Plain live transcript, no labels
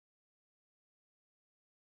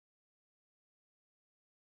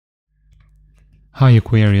Hi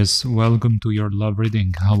Aquarius, welcome to your love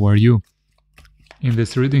reading. How are you? In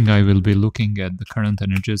this reading I will be looking at the current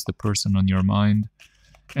energies, the person on your mind,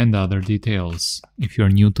 and other details. If you're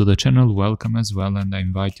new to the channel, welcome as well, and I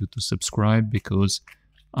invite you to subscribe because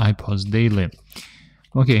I post daily.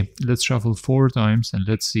 Okay, let's shuffle 4 times and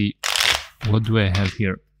let's see what do I have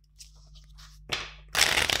here.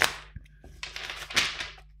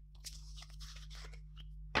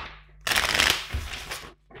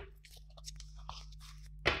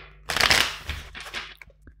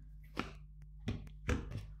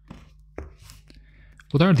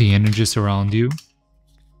 What are the energies around you?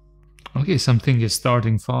 Okay, something is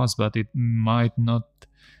starting fast, but it might not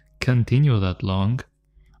continue that long,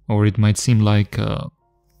 or it might seem like a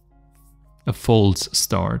false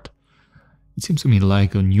start. It seems to me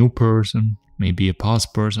like a new person, maybe a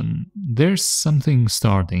past person. There's something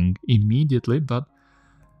starting immediately, but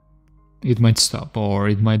it might stop, or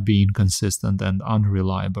it might be inconsistent and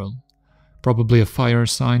unreliable. Probably a fire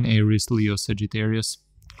sign, Aries, Leo, Sagittarius.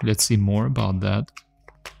 Let's see more about that.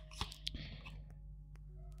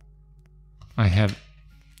 I have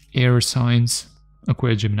air signs,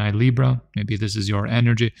 Aquarius, Gemini, Libra. Maybe this is your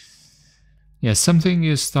energy. Yes, something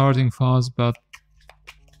is starting fast, but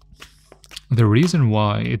the reason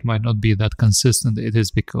why it might not be that consistent, it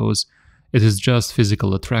is because it is just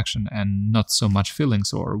physical attraction and not so much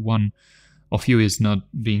feelings, or one of you is not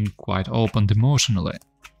being quite opened emotionally.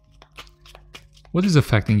 What is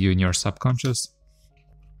affecting you in your subconscious?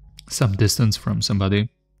 Some distance from somebody,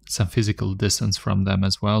 some physical distance from them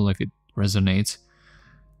as well, if it resonates.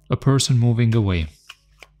 A person moving away.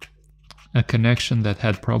 A connection that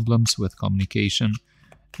had problems with communication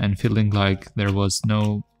and feeling like there was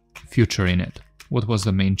no future in it. What was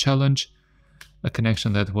the main challenge? A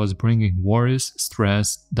connection that was bringing worries,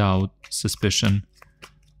 stress, doubt, suspicion,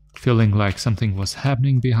 feeling like something was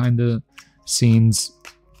happening behind the scenes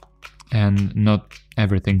and not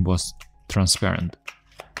everything was transparent.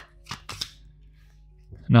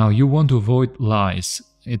 Now, you want to avoid lies.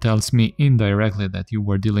 It tells me indirectly that you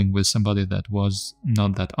were dealing with somebody that was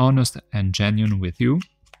not that honest and genuine with you.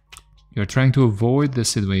 You're trying to avoid the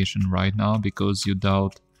situation right now because you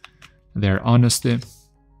doubt their honesty,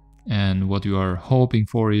 and what you are hoping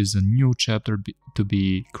for is a new chapter to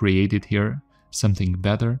be created here, something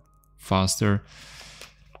better, faster.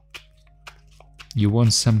 You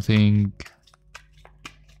want something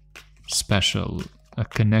special, a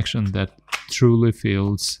connection that truly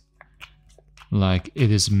feels like it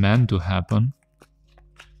is meant to happen.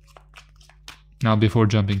 Now, before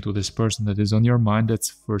jumping to this person that is on your mind, let's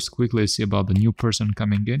first quickly see about the new person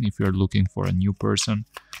coming in. If you're looking for a new person,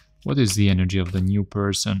 what is the energy of the new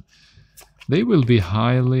person? They will be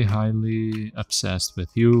highly obsessed with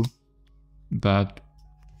you, but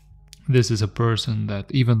this is a person that,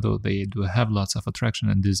 even though they do have lots of attraction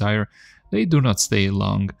and desire, they do not stay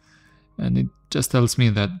long. And it just tells me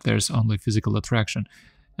that there's only physical attraction.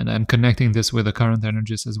 And I'm connecting this with the current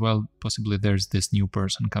energies as well. Possibly there's this new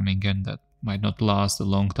person coming in that might not last a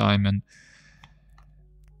long time. And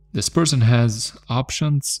this person has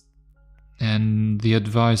options. And the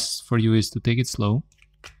advice for you is to take it slow.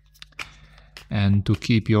 And to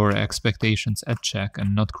keep your expectations at check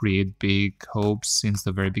and not create big hopes since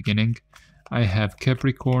the very beginning. I have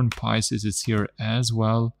Capricorn, Pisces is here as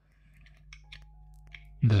well.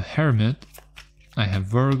 The Hermit. I have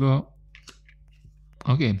Virgo.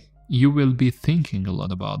 Okay, you will be thinking a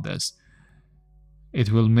lot about this.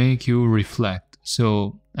 It will make you reflect.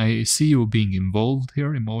 So I see you being involved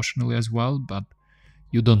here emotionally as well, but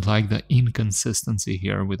you don't like the inconsistency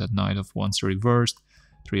here with the Knight of Wands reversed,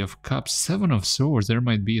 3 of Cups, 7 of Swords. There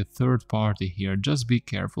might be a third party here. Just be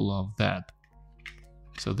careful of that.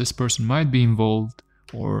 So this person might be involved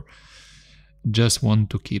or just want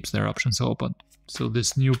to keep their options open. So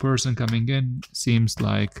this new person coming in seems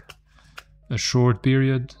like a short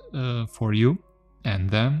period for you and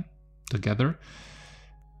them together,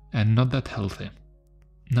 and not that healthy.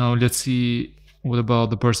 Now let's see what about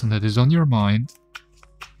the person that is on your mind.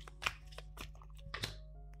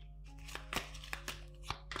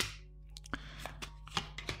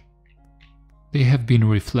 They have been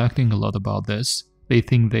reflecting a lot about this. They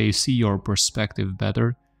think they see your perspective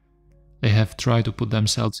better. They have tried to put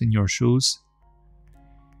themselves in your shoes.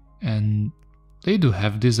 And they do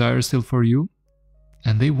have desire still for you.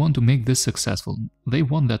 And they want to make this successful. They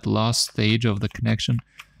want that last stage of the connection,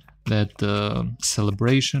 that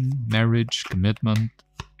celebration, marriage, commitment.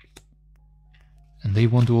 And they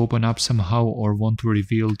want to open up somehow or want to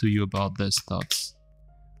reveal to you about these thoughts.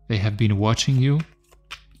 They have been watching you.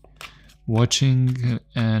 Watching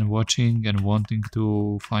and wanting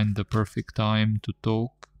to find the perfect time to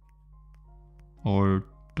talk. or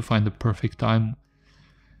to find the perfect time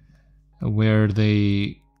when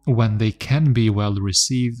they can be well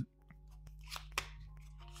received.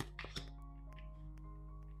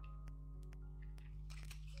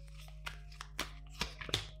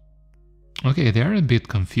 Okay, they are a bit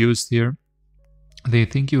confused here. They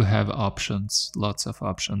think you have options, lots of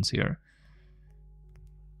options here.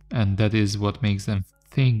 And that is what makes them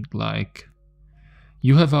think like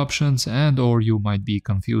you have options, and or you might be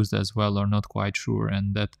confused as well or not quite sure,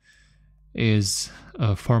 and that is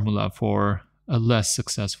a formula for a less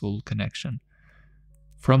successful connection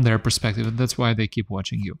from their perspective, and that's why they keep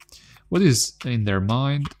watching you. What is in their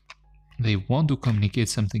mind? They want to communicate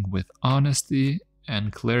something with honesty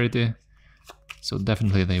and clarity. So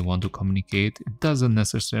definitely they want to communicate. It doesn't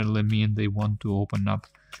necessarily mean they want to open up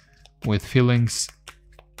with feelings.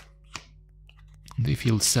 They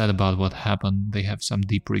feel sad about what happened. They have some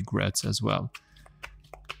deep regrets as well.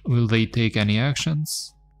 Will they take any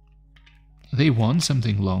actions? They want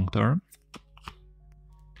something long-term,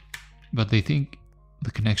 but they think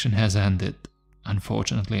the connection has ended,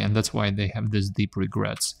 unfortunately, and that's why they have these deep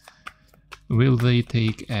regrets. Will they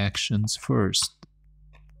take actions first?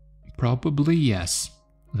 Probably yes.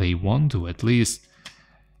 They want to, at least.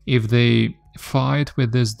 If they fight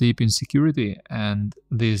with this deep insecurity and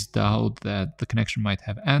this doubt that the connection might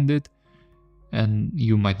have ended and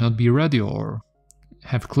you might not be ready or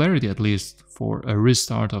have clarity at least for a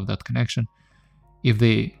restart of that connection, if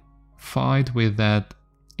they fight with that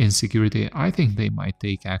insecurity, I think they might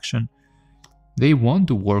take action. They want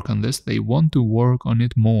to work on this. They want to work on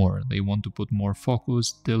it more. They want to put more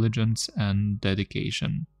focus, diligence, and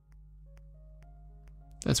dedication.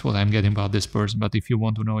 That's what I'm getting about this person, but if you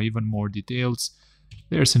want to know even more details,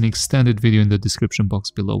 there's an extended video in the description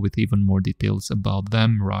box below with even more details about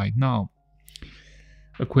them right now.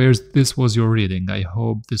 Aquarius, this was your reading. I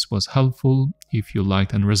hope this was helpful. If you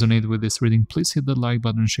liked and resonated with this reading, please hit the like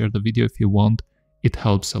button and share the video if you want. It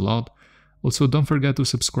helps a lot. Also, don't forget to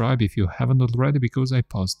subscribe if you haven't already, because I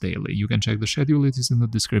post daily. You can check the schedule, it is in the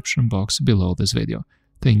description box below this video.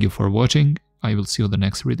 Thank you for watching. I will see you in the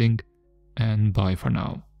next reading, and bye for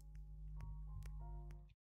now.